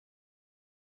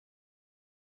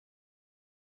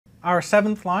Our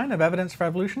seventh line of evidence for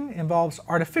evolution involves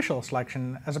artificial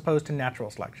selection as opposed to natural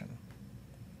selection.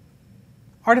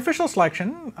 Artificial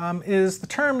selection is the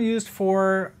term used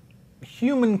for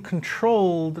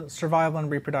human-controlled survival and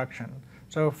reproduction.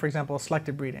 So, for example,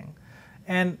 selective breeding.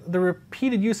 And the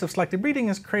repeated use of selective breeding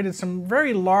has created some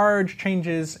very large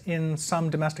changes in some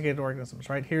domesticated organisms,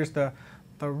 right? Here's the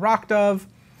rock dove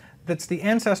that's the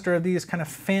ancestor of these kind of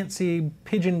fancy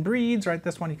pigeon breeds, right?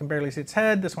 This one you can barely see its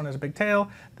head, this one has a big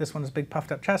tail, this one has a big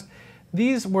puffed up chest.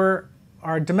 These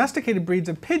are domesticated breeds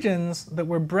of pigeons that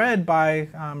were bred by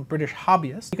British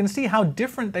hobbyists. You can see how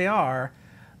different they are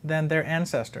than their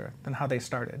ancestor, than how they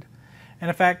started. And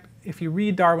in fact, if you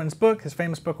read Darwin's book, his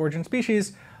famous book, Origin of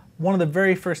Species, one of the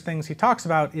very first things he talks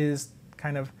about is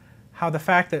kind of how the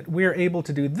fact that we're able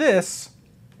to do this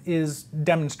is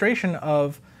demonstration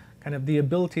of kind of the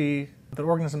ability that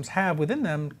organisms have within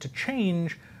them to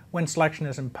change when selection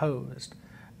is imposed.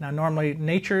 Now, normally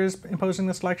nature is imposing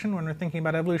the selection when we're thinking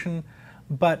about evolution,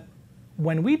 but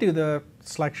when we do the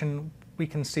selection, we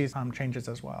can see some changes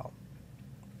as well.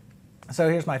 So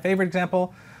here's my favorite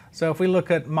example. So if we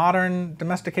look at modern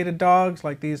domesticated dogs,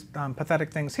 like these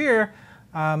pathetic things here,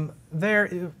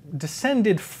 they're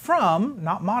descended from,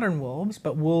 not modern wolves,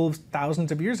 but wolves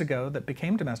thousands of years ago that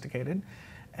became domesticated.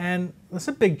 And this is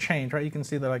a big change, right? You can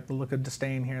see the look of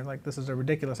disdain here, like this is a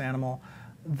ridiculous animal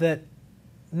that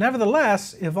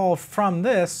nevertheless evolved from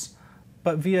this,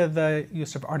 but via the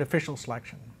use of artificial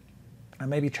selection, and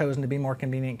maybe chosen to be more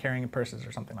convenient carrying in purses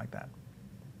or something like that.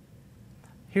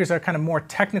 Here's a kind of more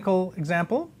technical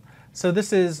example. So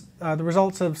this is the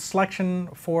results of selection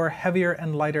for heavier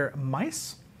and lighter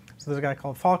mice. So there's a guy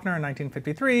called Faulkner in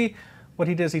 1953. What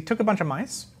he did is he took a bunch of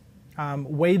mice,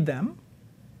 weighed them,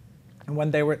 and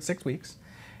when they were at 6 weeks,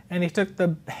 and he took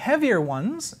the heavier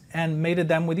ones and mated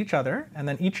them with each other, and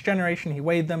then each generation he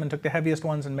weighed them and took the heaviest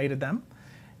ones and mated them,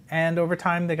 and over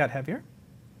time they got heavier.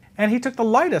 And he took the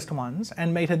lightest ones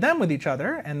and mated them with each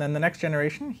other, and then the next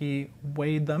generation he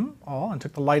weighed them all and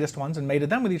took the lightest ones and mated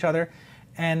them with each other,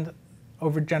 and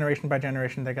over generation by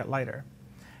generation they got lighter.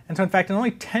 And so in fact in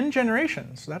only 10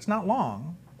 generations, so that's not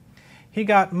long, he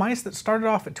got mice that started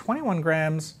off at 21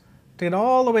 grams to get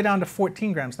all the way down to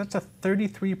 14 grams. That's a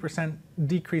 33%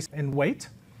 decrease in weight.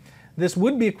 This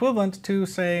would be equivalent to,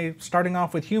 say, starting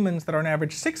off with humans that are on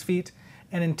average 6 feet,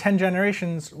 and in 10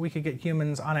 generations we could get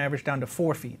humans on average down to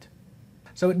 4 feet.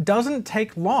 So it doesn't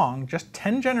take long, just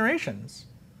 10 generations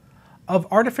of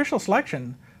artificial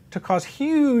selection to cause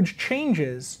huge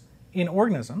changes in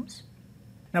organisms.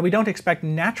 Now, we don't expect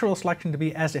natural selection to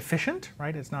be as efficient,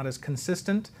 right? It's not as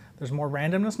consistent, there's more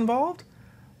randomness involved,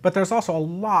 but there's also a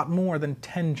lot more than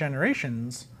 10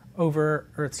 generations over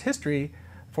Earth's history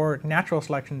for natural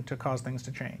selection to cause things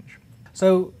to change.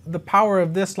 So the power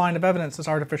of this line of evidence, this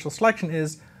artificial selection,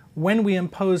 is when we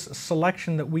impose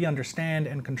selection that we understand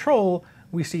and control,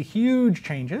 we see huge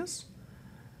changes,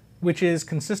 which is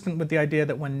consistent with the idea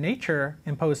that when nature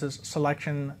imposes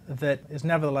selection that is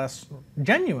nevertheless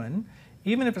genuine,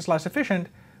 even if it's less efficient,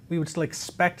 we would still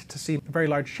expect to see very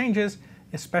large changes,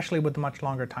 especially with the much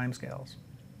longer timescales.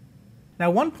 Now,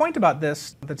 one point about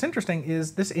this that's interesting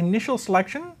is this initial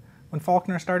selection, when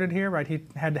Faulkner started here, right, he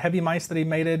had heavy mice that he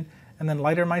mated and then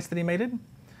lighter mice that he mated.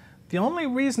 The only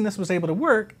reason this was able to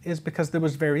work is because there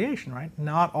was variation, right?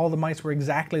 Not all the mice were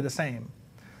exactly the same.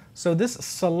 So this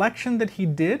selection that he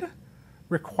did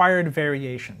required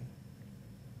variation.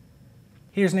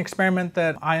 Here's an experiment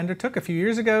that I undertook a few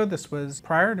years ago. This was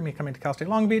prior to me coming to Cal State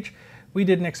Long Beach. We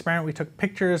did an experiment. We took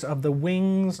pictures of the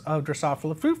wings of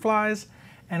Drosophila fruit flies,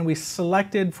 and we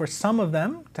selected for some of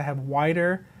them to have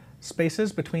wider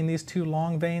spaces between these two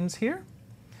long veins here,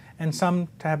 and some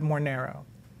to have more narrow.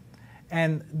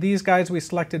 And these guys we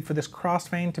selected for this cross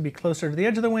vein to be closer to the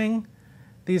edge of the wing.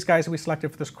 These guys we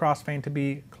selected for this cross vein to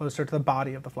be closer to the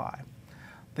body of the fly.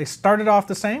 They started off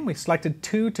the same. We selected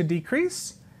 2 to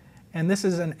decrease, and this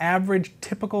is an average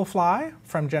typical fly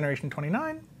from generation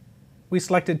 29. We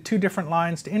selected 2 different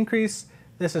lines to increase.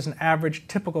 This is an average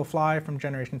typical fly from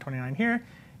generation 29 here,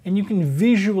 and you can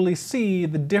visually see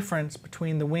the difference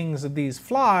between the wings of these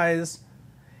flies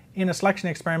in a selection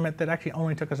experiment that actually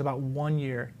only took us about 1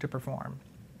 year to perform.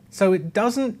 So it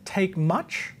doesn't take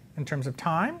much in terms of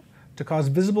time to cause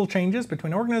visible changes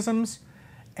between organisms,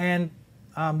 and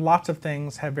lots of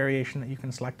things have variation that you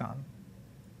can select on.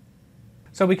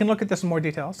 So we can look at this in more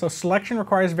detail. So selection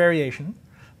requires variation.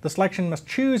 The selection must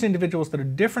choose individuals that are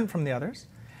different from the others,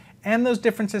 and those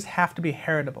differences have to be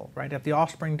heritable, right? If the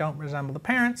offspring don't resemble the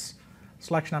parents,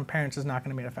 selection on parents is not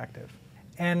going to be effective.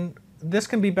 And this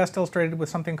can be best illustrated with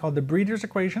something called the breeder's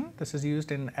equation. This is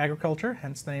used in agriculture,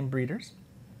 hence the name breeders.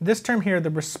 This term here,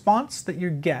 the response that you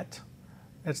get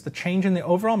it's the change in the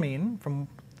overall mean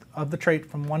of the trait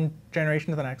from one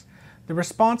generation to the next, the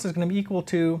response is going to be equal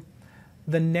to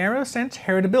the narrow sense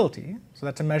heritability, so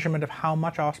that's a measurement of how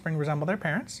much offspring resemble their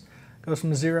parents, goes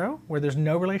from 0, where there's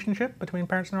no relationship between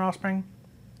parents and their offspring,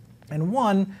 and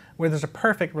 1, where there's a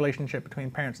perfect relationship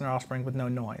between parents and their offspring with no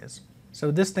noise.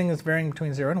 So this thing is varying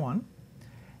between 0 and 1.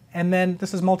 And then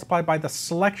this is multiplied by the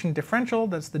selection differential,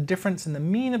 that's the difference in the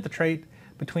mean of the trait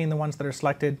between the ones that are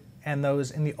selected and those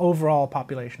in the overall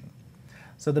population.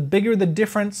 So the bigger the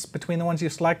difference between the ones you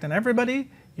select and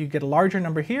everybody, you get a larger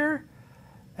number here,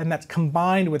 and that's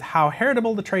combined with how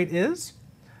heritable the trait is.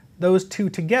 Those two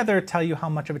together tell you how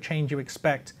much of a change you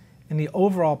expect in the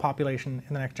overall population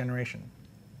in the next generation.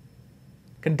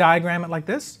 You can diagram it like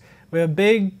this. We have a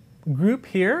big group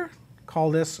here, call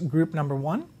this group number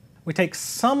 1. We take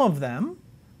some of them,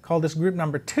 call this group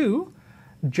number 2,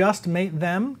 just mate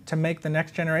them to make the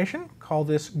next generation, call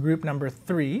this group number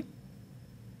 3.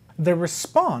 The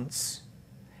response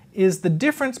is the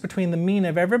difference between the mean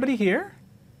of everybody here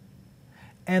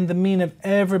and the mean of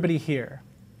everybody here.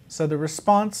 So the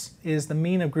response is the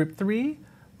mean of group 3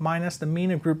 minus the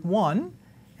mean of group 1,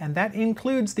 and that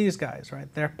includes these guys,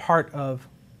 right? They're part of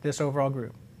this overall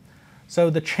group. So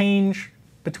the change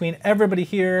between everybody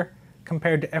here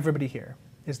compared to everybody here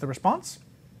is the response.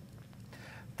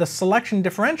 The selection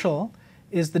differential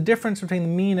is the difference between the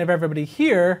mean of everybody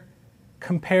here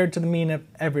compared to the mean of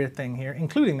everything here,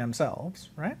 including themselves,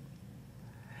 right?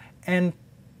 And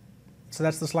so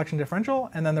that's the selection differential,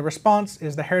 and then the response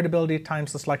is the heritability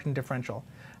times the selection differential.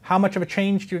 How much of a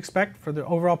change do you expect for the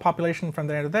overall population from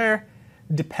there to there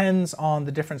depends on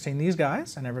the difference in these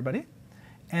guys and everybody,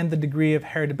 and the degree of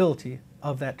heritability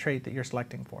of that trait that you're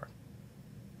selecting for.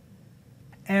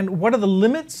 And what are the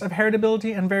limits of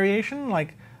heritability and variation?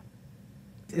 Like,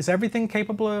 is everything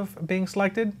capable of being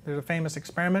selected? There's a famous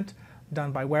experiment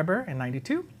done by Weber in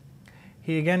 '92.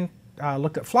 He again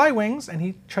looked at fly wings, and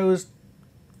he chose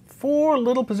 4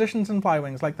 little positions in fly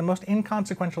wings, like the most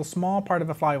inconsequential small part of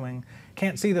a fly wing.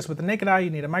 Can't see this with the naked eye, you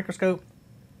need a microscope.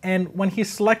 And when he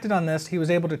selected on this, he was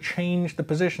able to change the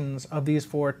positions of these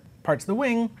 4 parts of the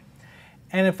wing.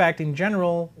 And in fact, in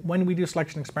general, when we do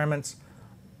selection experiments,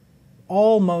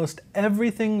 almost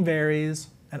everything varies,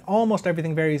 and almost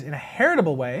everything varies in a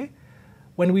heritable way.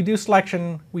 When we do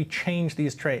selection, we change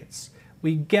these traits.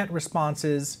 We get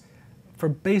responses for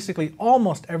basically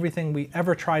almost everything we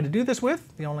ever try to do this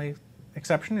with. The only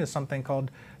exception is something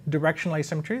called directional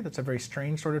asymmetry. That's a very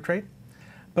strange sort of trait.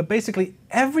 But basically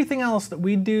everything else that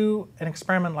we do an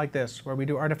experiment like this, where we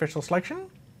do artificial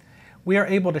selection, we are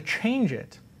able to change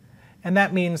it. And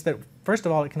that means that, first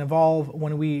of all, it can evolve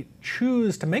when we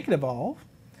choose to make it evolve.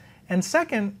 And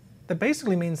second, that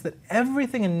basically means that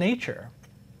everything in nature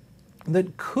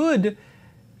that could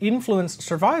influence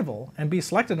survival and be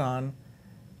selected on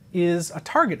is a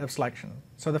target of selection.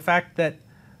 So the fact that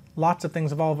lots of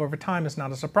things evolve over time is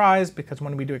not a surprise, because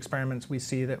when we do experiments, we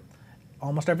see that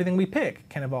almost everything we pick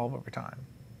can evolve over time.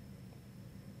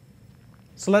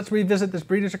 So let's revisit this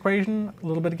breeder's equation a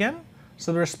little bit again.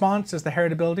 So the response is the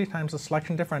heritability times the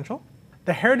selection differential.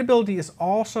 The heritability is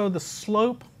also the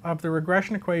slope of the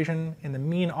regression equation in the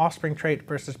mean offspring trait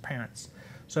versus parents.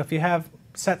 So if you have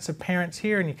sets of parents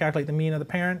here and you calculate the mean of the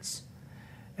parents,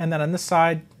 and then on this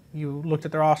side you looked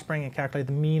at their offspring and calculated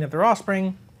the mean of their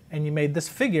offspring, and you made this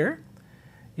figure,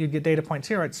 you'd get data points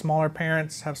here, right? Smaller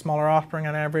parents have smaller offspring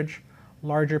on average,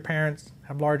 larger parents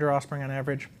have larger offspring on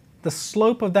average. The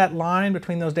slope of that line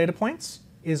between those data points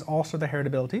is also the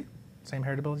heritability. Same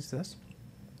heritability as this.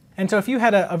 And so if you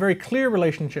had a very clear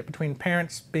relationship between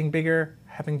parents being bigger,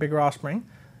 having bigger offspring,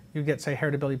 you'd get, say,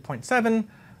 heritability 0.7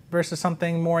 versus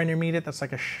something more intermediate that's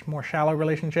like a more shallow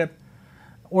relationship,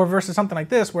 or versus something like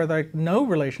this where there's no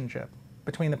relationship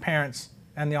between the parents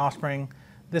and the offspring.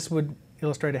 This would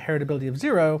illustrate a heritability of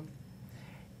 0.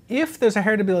 If there's a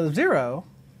heritability of 0,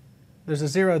 there's a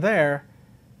 0 there,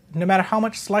 no matter how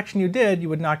much selection you did, you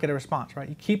would not get a response, right?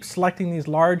 You keep selecting these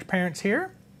large parents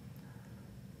here,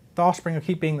 the offspring will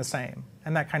keep being the same,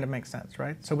 and that kind of makes sense,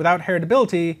 right? So without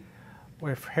heritability,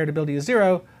 or if heritability is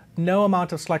 0, no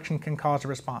amount of selection can cause a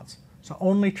response. So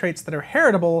only traits that are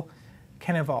heritable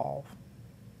can evolve.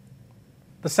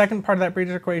 The second part of that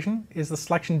breeder's equation is the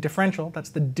selection differential. That's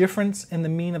the difference in the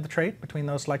mean of the trait between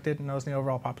those selected and those in the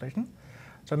overall population.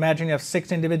 So imagine you have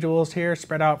 6 individuals here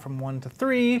spread out from 1 to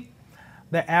 3.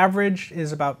 The average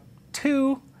is about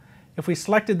 2. If we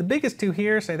selected the biggest 2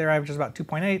 here, say their average is about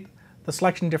 2.8, the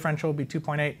selection differential would be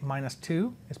 2.8 minus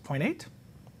 2 is 0.8.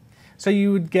 So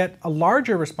you would get a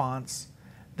larger response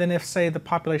than if, say, the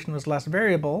population was less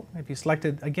variable. If you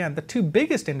selected, again, the 2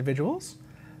 biggest individuals,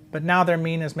 but now their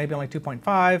mean is maybe only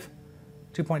 2.5,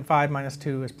 2.5 minus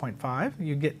 2 is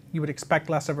 0.5. You would expect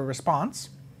less of a response.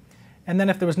 And then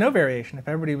if there was no variation, if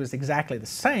everybody was exactly the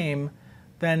same,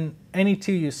 then any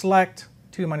 2 you select,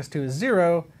 2 minus 2 is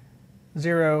 0,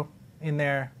 0 in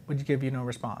there would give you no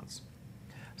response.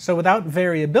 So without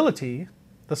variability,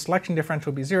 the selection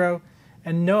differential would be 0,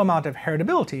 and no amount of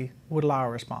heritability would allow a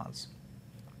response.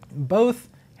 Both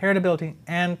heritability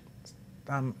and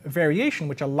variation,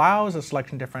 which allows a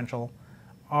selection differential,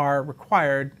 are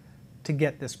required to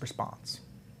get this response.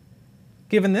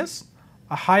 Given this,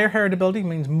 a higher heritability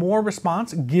means more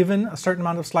response given a certain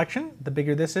amount of selection. The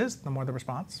bigger this is, the more the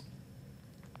response.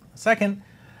 Second,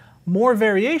 more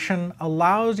variation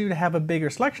allows you to have a bigger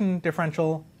selection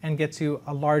differential and gets you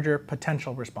a larger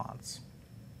potential response.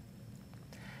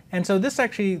 And so this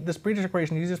Breeder's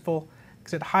equation is useful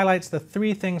because it highlights the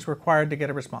 3 things required to get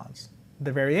a response: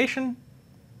 the variation,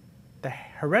 the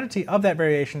heredity of that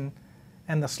variation,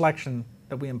 and the selection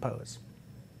that we impose.